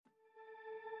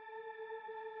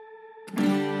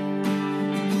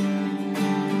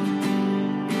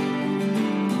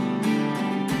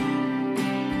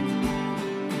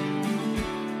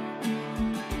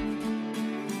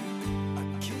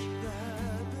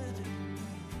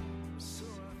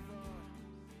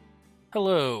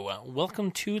Hello,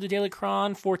 welcome to the Daily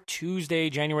Cron for Tuesday,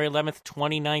 January 11th,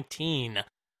 2019.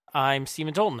 I'm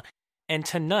Stephen Tolton, and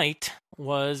tonight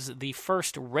was the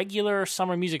first regular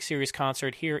summer music series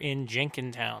concert here in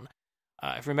Jenkintown.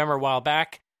 If you remember a while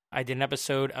back, I did an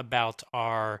episode about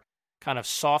our kind of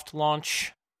soft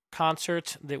launch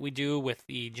concert that we do with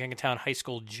the Jenkintown High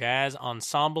School Jazz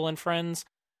Ensemble and friends,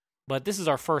 but this is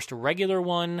our first regular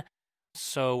one,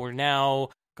 so we're now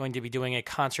going to be doing a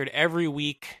concert every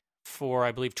week for,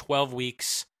 I believe, 12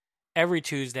 weeks, every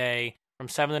Tuesday from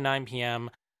 7 to 9 p.m.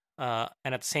 And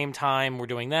at the same time we're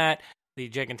doing that, the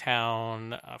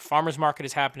Jenkintown Farmers Market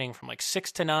is happening from like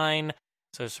 6 to 9.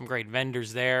 So there's some great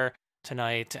vendors there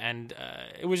tonight. And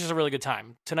it was just a really good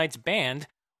time. Tonight's band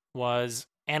was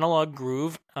Analog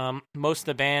Groove. Most of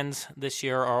the bands this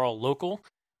year are all local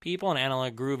people, and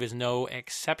Analog Groove is no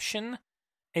exception.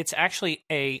 It's actually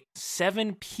a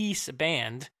 7-piece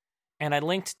band. And I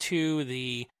linked to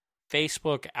the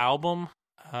Facebook album.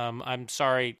 I'm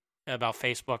sorry about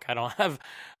Facebook. I don't have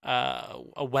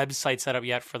a website set up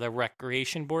yet for the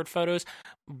recreation board photos,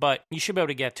 but you should be able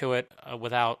to get to it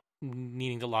without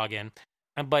needing to log in.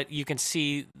 But you can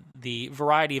see the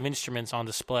variety of instruments on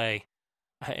display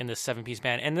in this 7-piece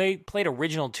band, and they played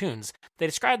original tunes. They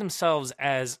describe themselves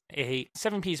as a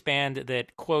 7-piece band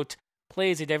that, quote,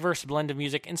 plays a diverse blend of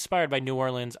music inspired by New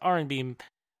Orleans, R&B,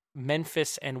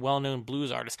 Memphis, and well-known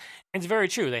blues artists. And it's very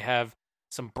true. They have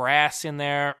some brass in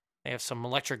there. They have some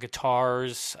electric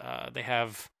guitars. They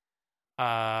have,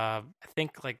 I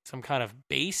think, like some kind of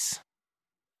bass.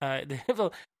 They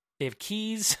have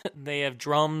keys. They have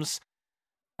drums.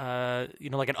 Like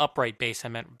an upright bass. I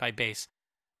meant by bass.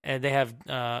 And they have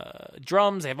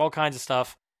drums. They have all kinds of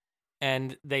stuff.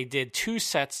 And they did 2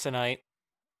 sets tonight,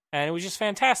 and it was just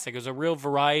fantastic. It was a real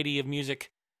variety of music.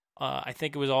 I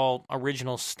think it was all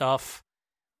original stuff,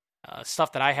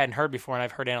 stuff that I hadn't heard before, and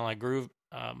I've heard Analog Groove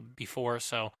before,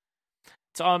 so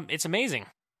it's amazing.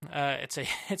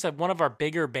 It's one of our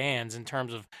bigger bands in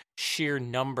terms of sheer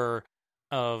number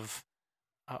of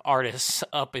artists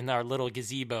up in our little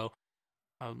gazebo.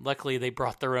 Luckily, they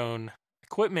brought their own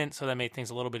equipment, so that made things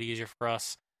a little bit easier for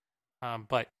us.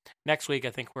 But next week,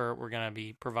 I think we're going to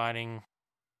be providing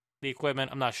the equipment.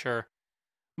 I'm not sure.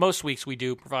 Most weeks we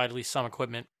do provide at least some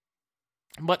equipment.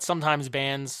 But sometimes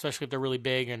bands, especially if they're really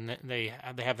big and they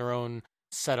have their own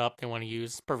setup they want to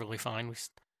use, it's perfectly fine. We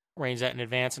arrange that in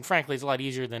advance. And frankly, it's a lot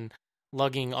easier than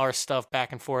lugging our stuff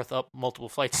back and forth up multiple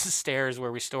flights of stairs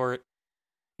where we store it.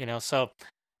 So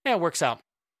yeah, it works out.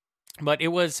 But it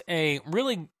was a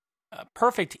really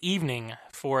perfect evening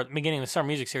for the beginning of the summer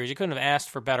music series. You couldn't have asked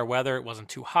for better weather. It wasn't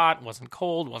too hot, it wasn't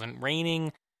cold, it wasn't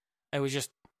raining. It was just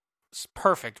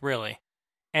perfect, really.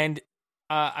 And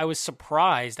I was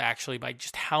surprised, actually, by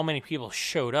just how many people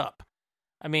showed up.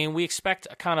 I mean, we expect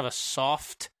a kind of a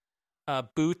soft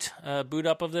boot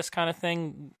up of this kind of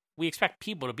thing. We expect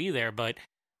people to be there, but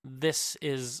this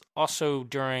is also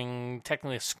during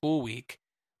technically a school week,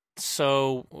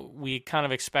 so we kind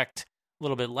of expect a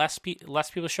little bit less people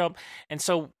to show up. And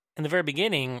so in the very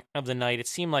beginning of the night, it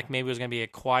seemed like maybe it was going to be a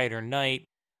quieter night.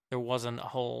 There wasn't a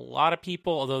whole lot of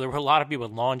people, although there were a lot of people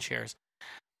with lawn chairs.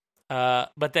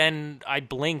 But then I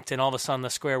blinked, and all of a sudden the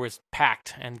square was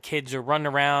packed, and kids are running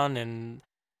around and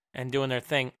doing their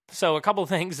thing. So a couple of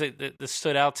things that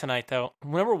stood out tonight, though.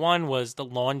 Number one was the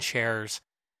lawn chairs.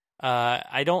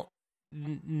 I don't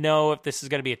know if this is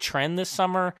going to be a trend this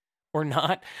summer or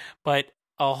not, but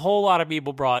a whole lot of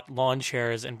people brought lawn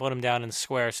chairs and put them down in the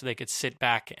square so they could sit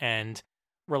back and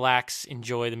relax,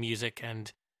 enjoy the music,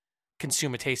 and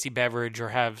consume a tasty beverage or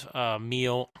have a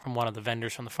meal from one of the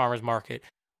vendors from the farmers market.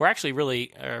 We're actually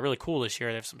really cool this year.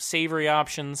 They have some savory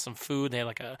options, some food. They had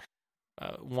like a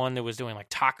one that was doing like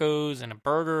tacos and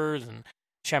burgers, and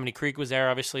Chamonix Creek was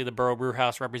there, obviously, the Borough Brew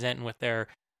House representing with their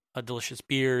delicious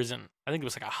beers, and I think it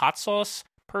was like a hot sauce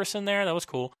person there. That was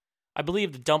cool. I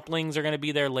believe the dumplings are going to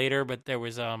be there later, but there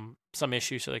was some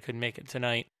issue, so they couldn't make it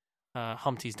tonight.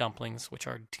 Humpty's dumplings, which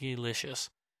are delicious.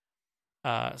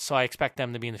 So I expect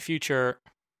them to be in the future.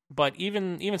 But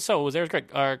even so, it was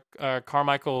great. Our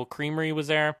Carmichael Creamery was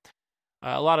there.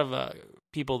 A lot of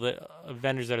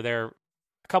vendors that are there,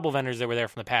 a couple vendors that were there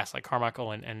from the past, like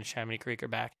Carmichael and Chamonix Creek are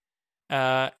back.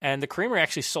 And the Creamery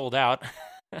actually sold out.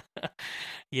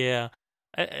 Yeah,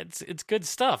 it's good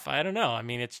stuff. I don't know. I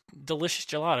mean, it's delicious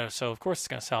gelato, so of course it's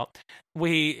going to sell.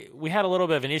 We had a little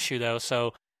bit of an issue, though.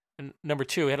 So, number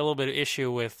 2, we had a little bit of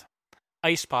issue with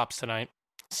ice pops tonight.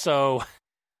 So,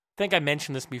 I think I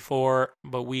mentioned this before,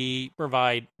 but we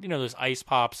provide, those ice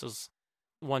pops, those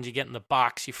ones you get in the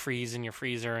box, you freeze in your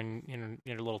freezer, and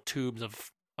little tubes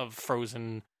of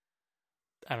frozen,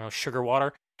 I don't know, sugar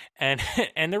water. and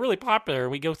and they're really popular.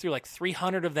 We go through like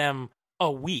 300 of them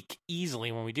a week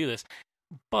easily when we do this.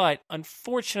 But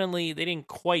unfortunately, they didn't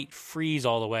quite freeze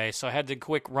all the way, so I had to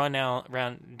quick run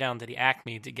down to the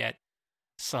Acme to get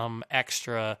some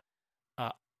extra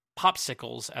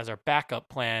popsicles as our backup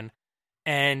plan.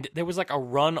 And there was like a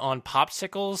run on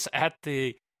popsicles at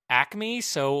the Acme,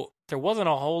 so there wasn't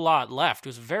a whole lot left. It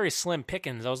was very slim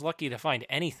pickings. I was lucky to find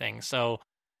anything. So,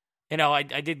 I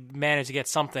did manage to get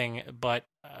something, but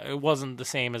it wasn't the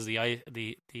same as the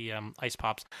ice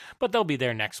pops. But they'll be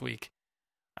there next week.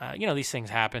 These things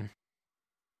happen.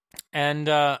 And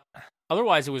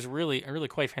otherwise, it was really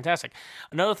quite fantastic.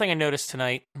 Another thing I noticed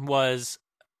tonight was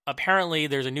apparently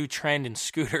there's a new trend in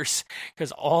scooters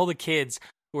because all the kids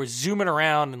were zooming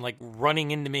around and like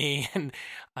running into me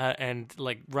and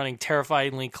like running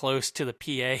terrifyingly close to the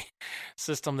PA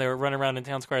system. They were running around in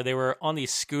town square. They were on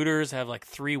these scooters that have like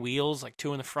 3 wheels, like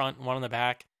 2 in the front and 1 in the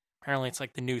back. Apparently it's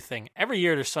like the new thing. Every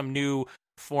year there's some new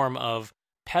form of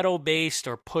pedal-based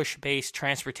or push-based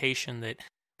transportation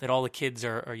that all the kids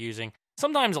are using.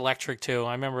 Sometimes electric too.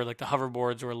 I remember like the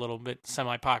hoverboards were a little bit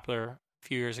semi-popular a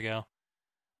few years ago.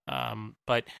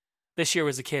 But this year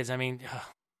was the kids. I mean,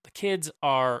 the kids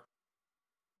are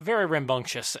very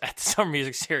rambunctious at the Summer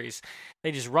Music Series.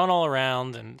 They just run all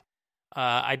around, and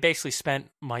I basically spent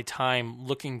my time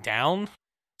looking down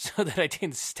so that I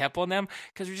didn't step on them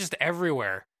because they're just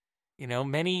everywhere.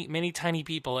 Many tiny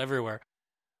people everywhere.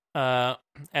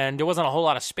 And there wasn't a whole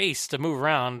lot of space to move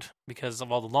around because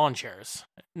of all the lawn chairs.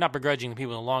 Not begrudging the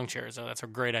people in the lawn chairs, though. That's a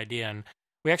great idea, and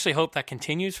we actually hope that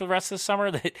continues for the rest of the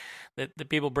summer, that the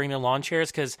people bring their lawn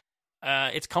chairs because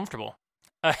it's comfortable.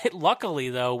 Luckily,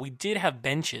 though, we did have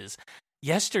benches.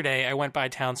 Yesterday, I went by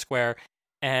Town Square,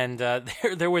 and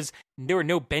there were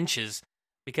no benches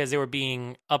because they were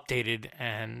being updated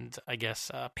and, I guess,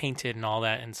 painted and all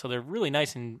that. And so they're really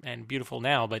nice and beautiful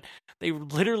now, but they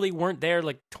literally weren't there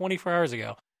like 24 hours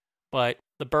ago. But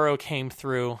the borough came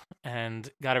through and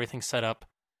got everything set up.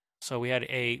 So we had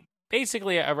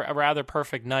basically a rather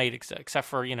perfect night, except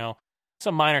for,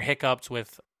 some minor hiccups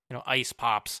with, ice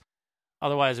pops.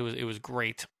 Otherwise, it was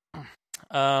great.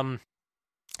 So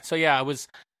yeah, I was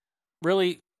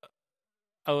really,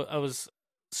 I was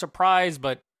surprised,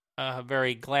 but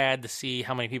very glad to see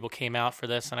how many people came out for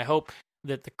this, and I hope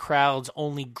that the crowds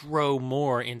only grow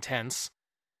more intense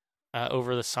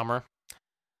over the summer,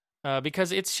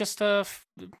 because it's just the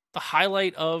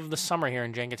highlight of the summer here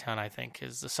in Jenkintown. I think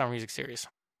is the Summer Music Series.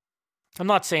 I'm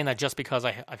not saying that just because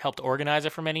I've helped organize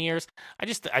it for many years. I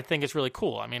think it's really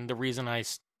cool. I mean, the reason I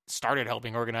started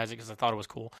helping organize it because I thought it was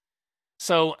cool.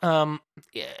 So,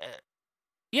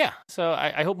 yeah. So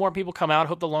I hope more people come out. I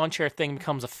hope the lawn chair thing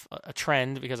becomes a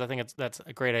trend because I think that's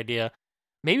a great idea.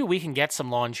 Maybe we can get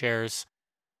some lawn chairs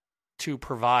to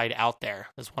provide out there.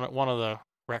 As one of the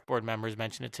rec board members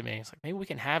mentioned it to me. It's like maybe we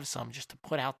can have some just to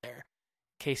put out there in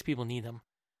case people need them.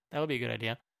 That would be a good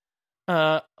idea.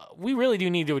 We really do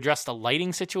need to address the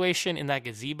lighting situation in that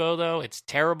gazebo, though. It's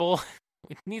terrible.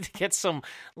 We need to get some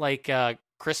like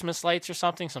Christmas lights or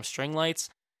something, some string lights,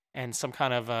 and some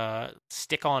kind of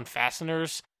stick-on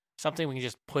fasteners, something we can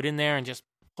just put in there and just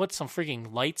put some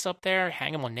freaking lights up there,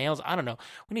 hang them on nails. I don't know.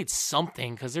 We need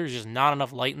something because there's just not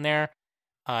enough light in there,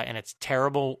 and it's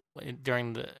terrible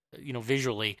during the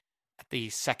visually at the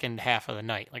second half of the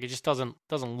night. Like it just doesn't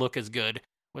look as good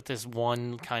with this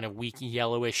one kind of weak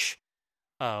yellowish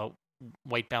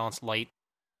white balanced light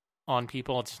on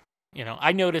people. It's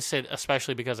I notice it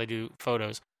especially because I do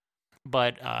photos,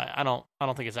 but I don't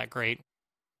think it's that great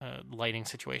lighting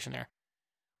situation there.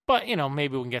 But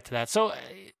maybe we can get to that. So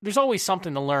there's always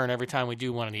something to learn every time we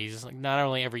do one of these. Like not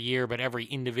only every year, but every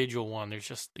individual one. There's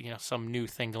just some new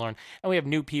thing to learn, and we have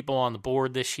new people on the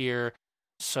board this year,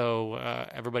 so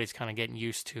everybody's kind of getting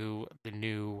used to the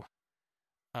new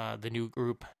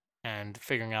group and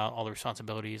figuring out all the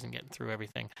responsibilities and getting through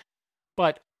everything.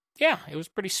 But yeah, it was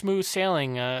pretty smooth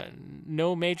sailing.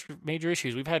 No major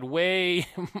issues. We've had way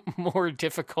more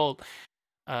difficult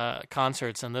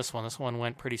concerts than this one. This one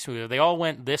went pretty smooth. If they all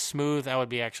went this smooth, that would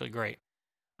be actually great.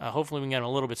 Hopefully we can get them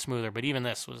a little bit smoother, but even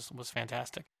this was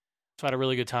fantastic. So I had a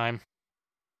really good time.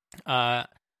 So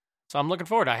I'm looking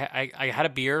forward. I had a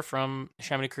beer from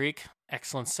Chamonix Creek.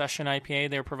 Excellent session IPA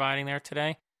they were providing there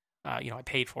today. I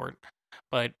paid for it,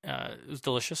 but it was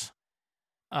delicious.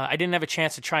 I didn't have a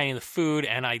chance to try any of the food,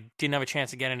 and I didn't have a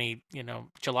chance to get any,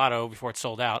 gelato before it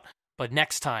sold out. But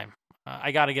next time,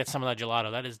 I got to get some of that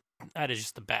gelato. That is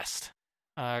just the best.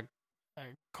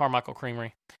 Carmichael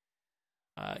Creamery.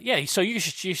 Yeah, so you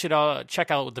should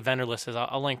check out what the vendor list is.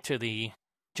 I'll link to the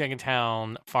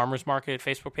Jenkintown Farmers Market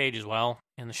Facebook page as well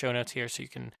in the show notes here, so you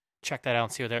can check that out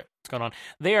and see what's going on.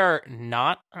 They are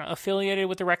not affiliated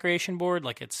with the Recreation Board.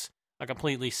 Like, it's a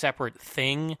completely separate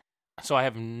thing. So I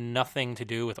have nothing to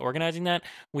do with organizing that.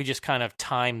 We just kind of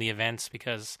time the events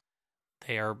because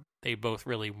they both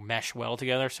really mesh well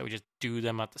together. So we just do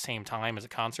them at the same time as the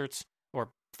concerts. Or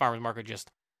farmers market,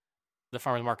 the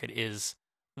farmers market is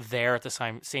there at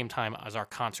the same time as our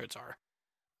concerts are.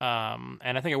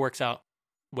 And I think it works out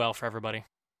well for everybody.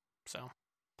 So,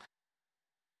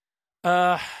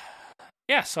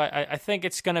 yeah, so I think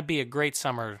it's going to be a great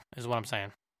summer is what I'm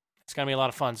saying. It's going to be a lot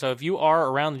of fun. So if you are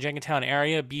around the Jenkintown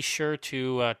area, be sure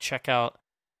to check out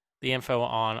the info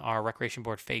on our Recreation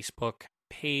Board Facebook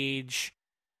page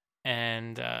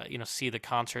and, see the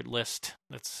concert list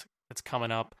that's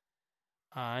coming up.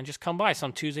 And just come by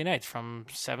some Tuesday nights from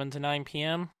 7 to 9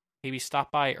 p.m. Maybe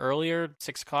stop by earlier,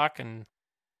 6 o'clock, and,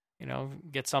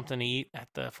 get something to eat at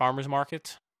the farmer's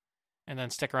market. And then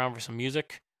stick around for some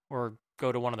music or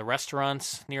go to one of the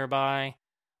restaurants nearby.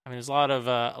 I mean, there's a lot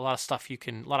of stuff a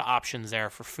lot of options there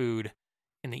for food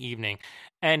in the evening.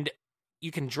 And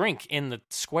you can drink in the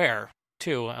square,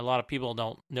 too. A lot of people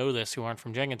don't know this who aren't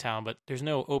from Jenkintown, but there's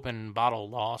no open bottle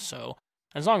law. So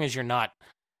as long as you're not,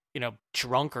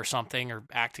 drunk or something or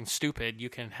acting stupid, you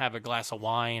can have a glass of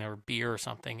wine or beer or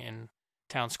something in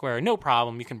town square. No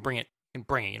problem. You can bring it.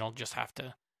 You don't just have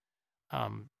to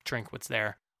drink what's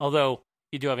there. Although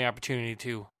you do have the opportunity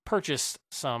to purchase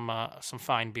some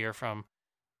fine beer from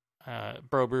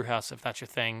Bro Brew House if that's your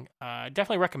thing. I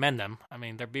definitely recommend them. I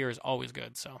mean, their beer is always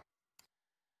good. So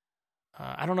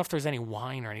I don't know if there's any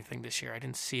wine or anything this year. I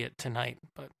didn't see it tonight,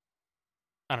 but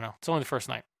I don't know. It's only the first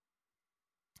night.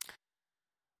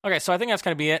 Okay, so I think that's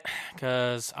going to be it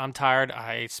because I'm tired.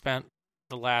 I spent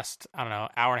the last, hour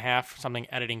and a half, something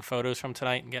editing photos from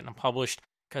tonight and getting them published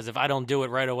because if I don't do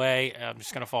it right away, I'm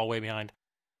just going to fall way behind.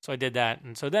 So I did that.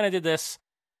 And so then I did this,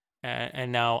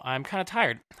 and now I'm kind of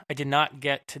tired. I did not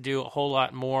get to do a whole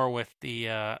lot more with the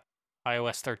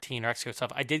iOS 13 or Xcode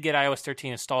stuff. I did get iOS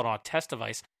 13 installed on a test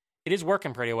device. It is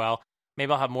working pretty well.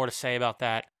 Maybe I'll have more to say about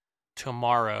that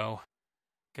tomorrow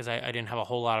because I didn't have a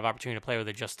whole lot of opportunity to play with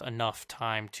it, just enough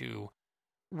time to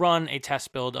run a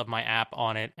test build of my app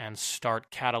on it and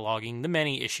start cataloging the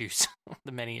many issues.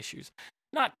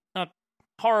 Not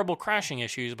horrible crashing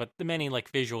issues, but the many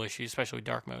visual issues, especially with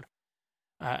dark mode,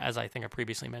 as I think I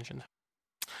previously mentioned.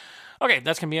 Okay,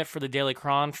 that's going to be it for the Daily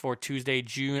Cron for Tuesday,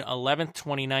 June 11th,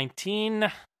 2019.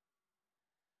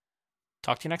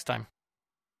 Talk to you next time.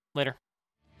 Later.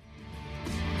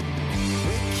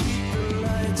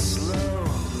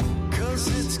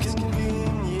 It's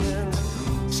convenient.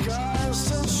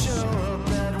 Scars don't show up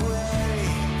that way.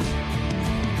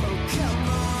 Oh, come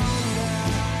on now.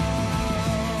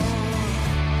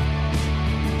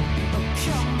 Oh,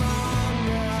 come on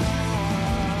now.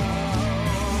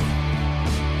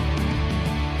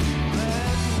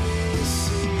 Let me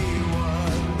see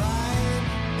what might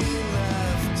be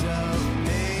left of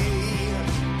me.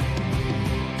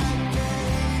 And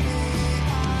maybe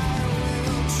I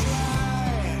will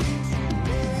try.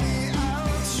 Maybe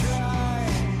I'll try.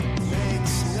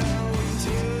 Makes no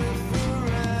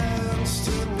difference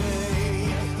to me.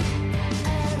 And if it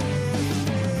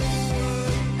would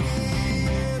be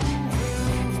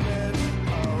improvement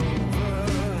over where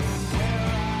I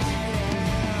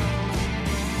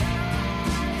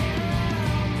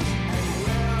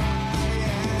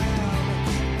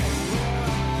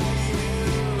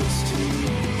used to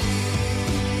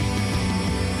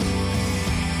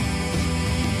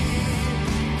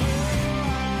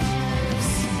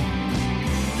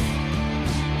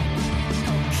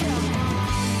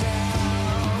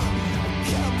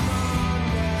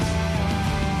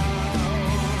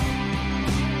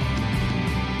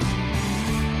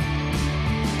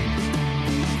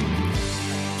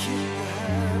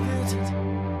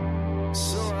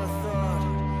So I thought,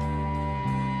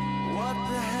 what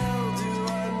the hell do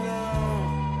I know?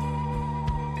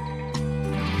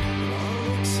 It all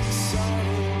looks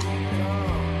exciting, it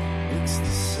all looks the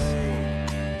same.